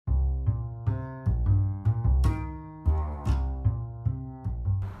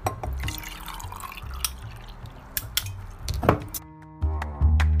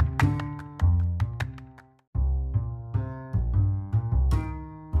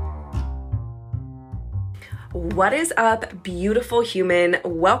What is up, beautiful human?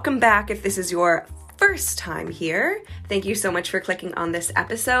 Welcome back if this is your first time here. Thank you so much for clicking on this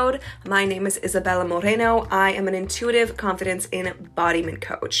episode. My name is Isabella Moreno. I am an intuitive confidence and embodiment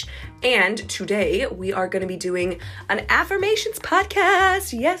coach. And today we are going to be doing an affirmations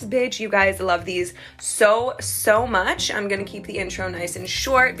podcast. Yes, bitch, you guys love these so much. I'm going to keep the intro nice and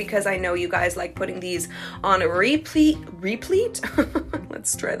short because I know you guys like putting these on repeat.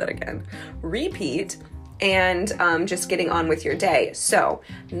 Let's try that again. Repeat. And just getting on with your day. So,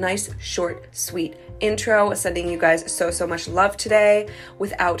 nice, short, sweet intro, sending you guys so much love today.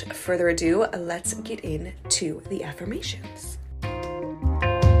 Without further ado, let's get into the affirmations.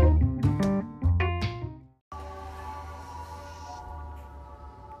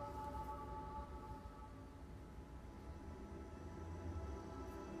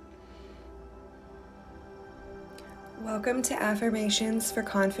 Welcome to Affirmations for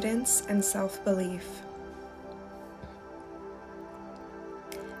Confidence and Self-Belief.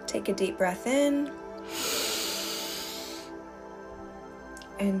 Take a deep breath in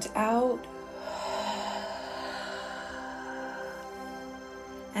and out.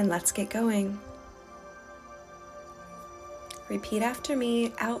 And let's get going. Repeat after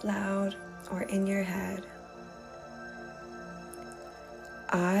me out loud or in your head.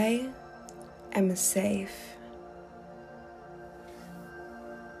 I am safe.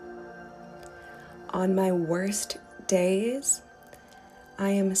 On my worst days, I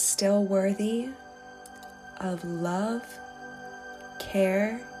am still worthy of love,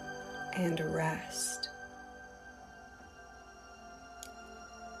 care, and rest.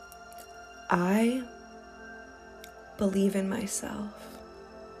 I believe in myself.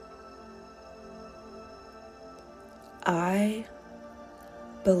 I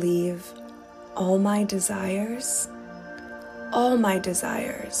believe all my desires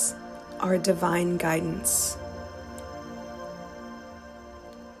are divine guidance.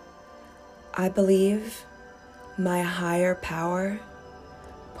 I believe my higher power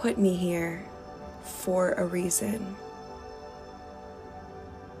put me here for a reason.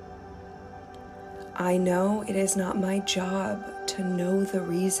 I know it is not my job to know the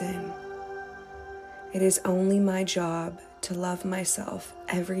reason. It is only my job to love myself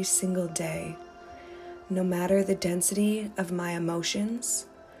every single day, no matter the density of my emotions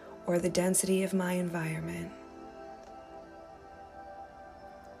or the density of my environment.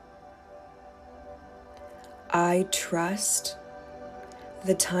 I trust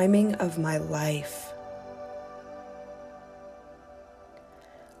the timing of my life.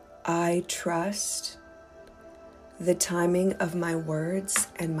 I trust the timing of my words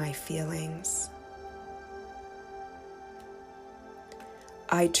and my feelings.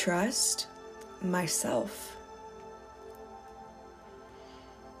 I trust myself.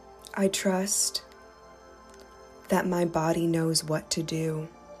 I trust that my body knows what to do.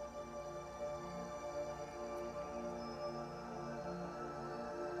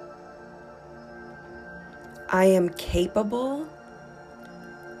 I am capable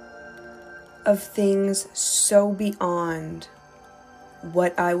of things so beyond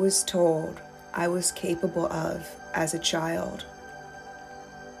what I was told I was capable of as a child.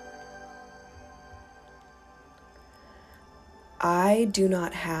 I do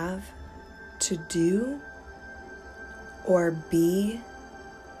not have to do or be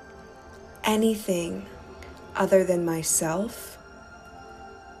anything other than myself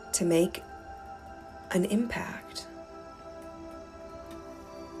to make an impact.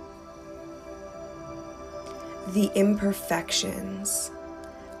 The imperfections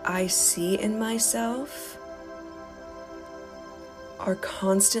I see in myself are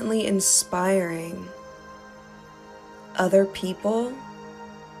constantly inspiring other people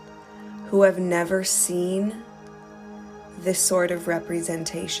who have never seen this sort of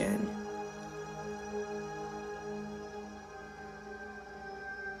representation.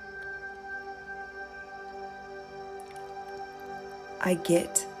 I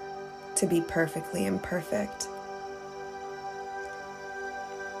get to be perfectly imperfect.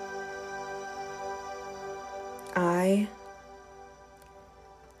 I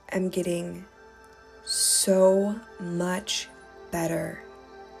am getting so much better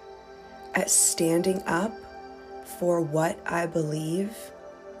at standing up for what I believe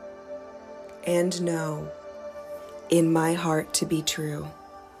and know in my heart to be true.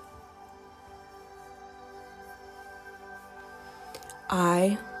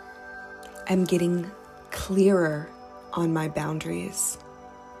 I am getting clearer on my boundaries.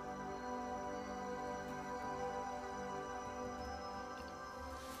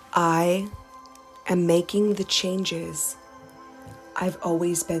 I am making the changes I've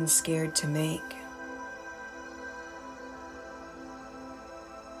always been scared to make.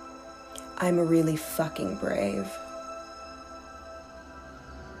 I'm really fucking brave.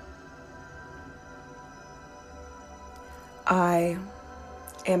 I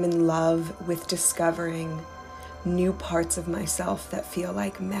am in love with discovering new parts of myself that feel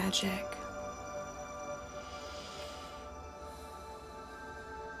like magic.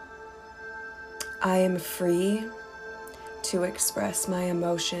 I am free to express my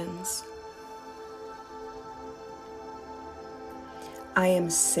emotions. I am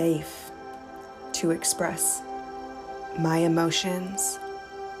safe to express my emotions.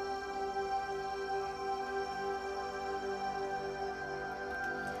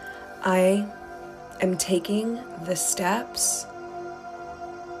 I am taking the steps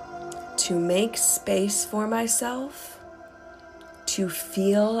to make space for myself to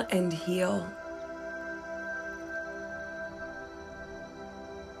feel and heal.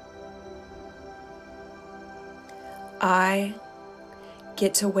 I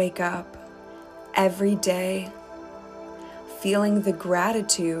get to wake up every day feeling the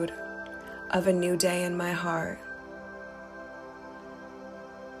gratitude of a new day in my heart.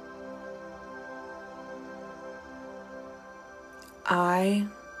 I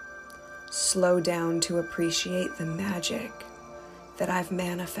slow down to appreciate the magic that I've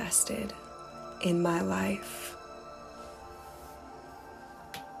manifested in my life.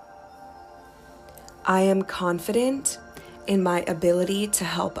 I am confident in my ability to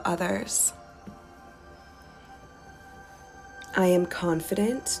help others. I am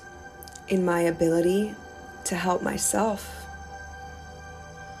confident in my ability to help myself.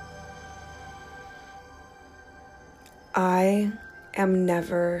 I am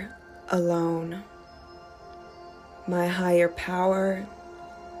never alone. My higher power,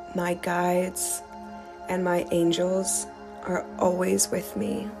 my guides, and my angels are always with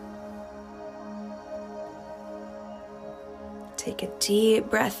me. Take a deep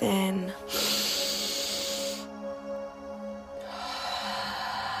breath in.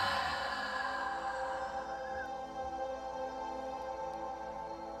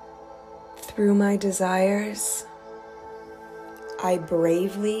 Through my desires, I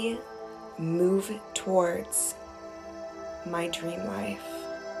bravely move towards my dream life.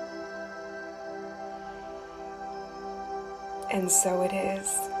 And so it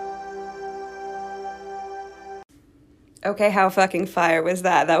is. Okay, how fucking fire was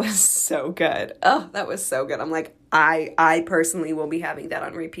that? That was so good. Oh, that was so good. I'm like, I personally will be having that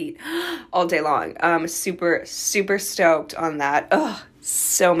on repeat all day long. Super, super stoked on that. Oh,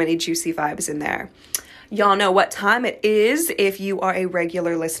 so many juicy vibes in there. Y'all know what time it is. If you are a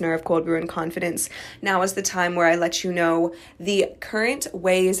regular listener of Cold Brew and Confidence, now is the time where I let you know the current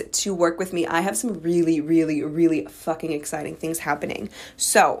ways to work with me. I have some really, really, really fucking exciting things happening.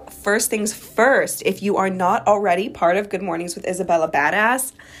 So first things first, if you are not already part of Good Mornings with Isabella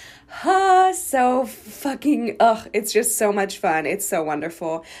Badass, so fucking, it's just so much fun. It's so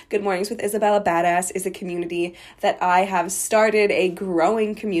wonderful. Good Mornings with Isabella Badass is a community that I have started, a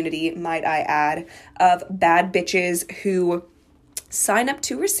growing community, might I add, of bad bitches who sign up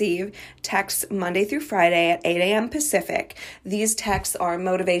to receive texts Monday through Friday at 8 a.m. Pacific. These texts are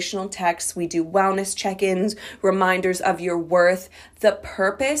motivational texts. We do wellness check-ins, reminders of your worth. The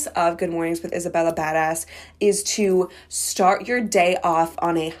purpose of Good Mornings with Isabella Badass is to start your day off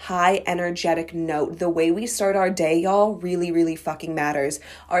on a high energetic note. The way we start our day, y'all, really, really fucking matters.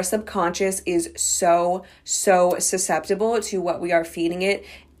 Our subconscious is so susceptible to what we are feeding it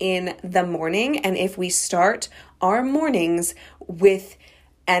in the morning. And if we start our mornings with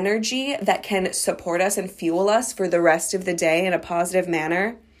energy that can support us and fuel us for the rest of the day in a positive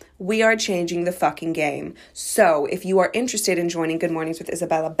manner, we are changing the fucking game. So if you are interested in joining Good Mornings with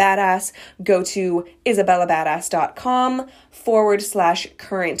Isabella Badass, go to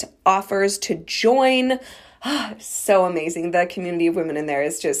isabellabadass.com/current offers to join. So amazing. The community of women in there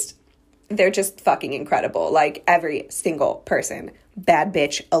is just, they're just fucking incredible. Like every single person. Bad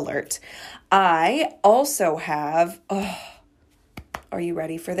bitch alert. I also have, are you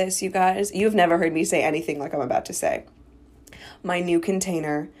ready for this, you guys? You've never heard me say anything like I'm about to say. My new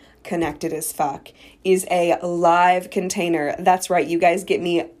container, Connected as Fuck, is a live container. That's right, you guys get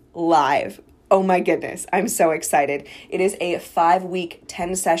me live. Oh my goodness, I'm so excited. It is a 5-week,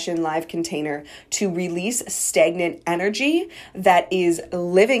 10-session live container to release stagnant energy that is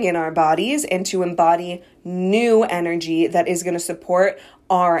living in our bodies and to embody new energy that is going to support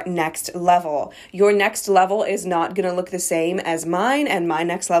our next level. Your next level is not going to look the same as mine, and my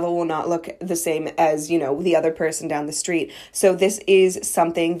next level will not look the same as, the other person down the street. So this is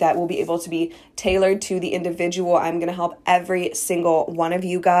something that will be able to be tailored to the individual. I'm going to help every single one of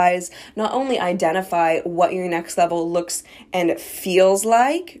you guys not only identify what your next level looks and feels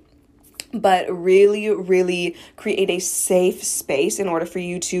like, but really, really create a safe space in order for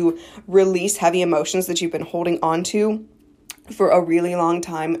you to release heavy emotions that you've been holding on to for a really long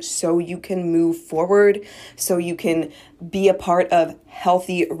time, so you can move forward, so you can be a part of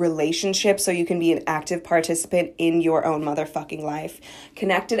healthy relationships, so you can be an active participant in your own motherfucking life.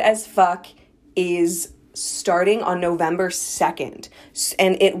 Connected as Fuck is starting on November 2nd,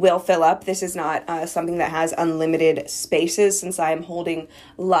 and it will fill up. This is not something that has unlimited spaces. Since I am holding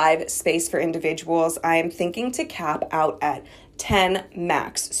live space for individuals, I am thinking to cap out at 10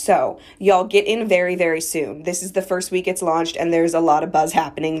 max. So y'all get in very, very soon. This is the first week it's launched, and there's a lot of buzz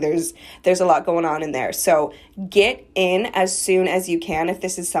happening. There's a lot going on in there. So get in as soon as you can if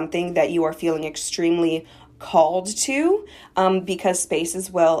this is something that you are feeling extremely called to, because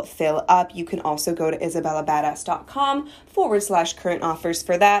spaces will fill up. You can also go to isabellabadass.com/current offers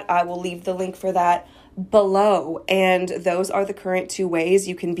for that. I will leave the link for that below. And those are the current two ways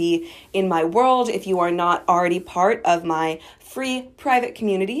you can be in my world. If you are not already part of my free private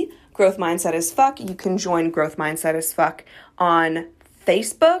community, Growth Mindset as Fuck, you can join Growth Mindset as Fuck on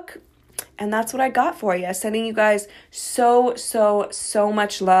Facebook. And that's what I got for you. Sending you guys so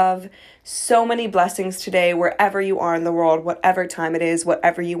much love, so many blessings today, wherever you are in the world, whatever time it is,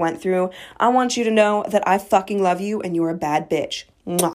 whatever you went through. I want you to know that I fucking love you and you're a bad bitch. Mwah.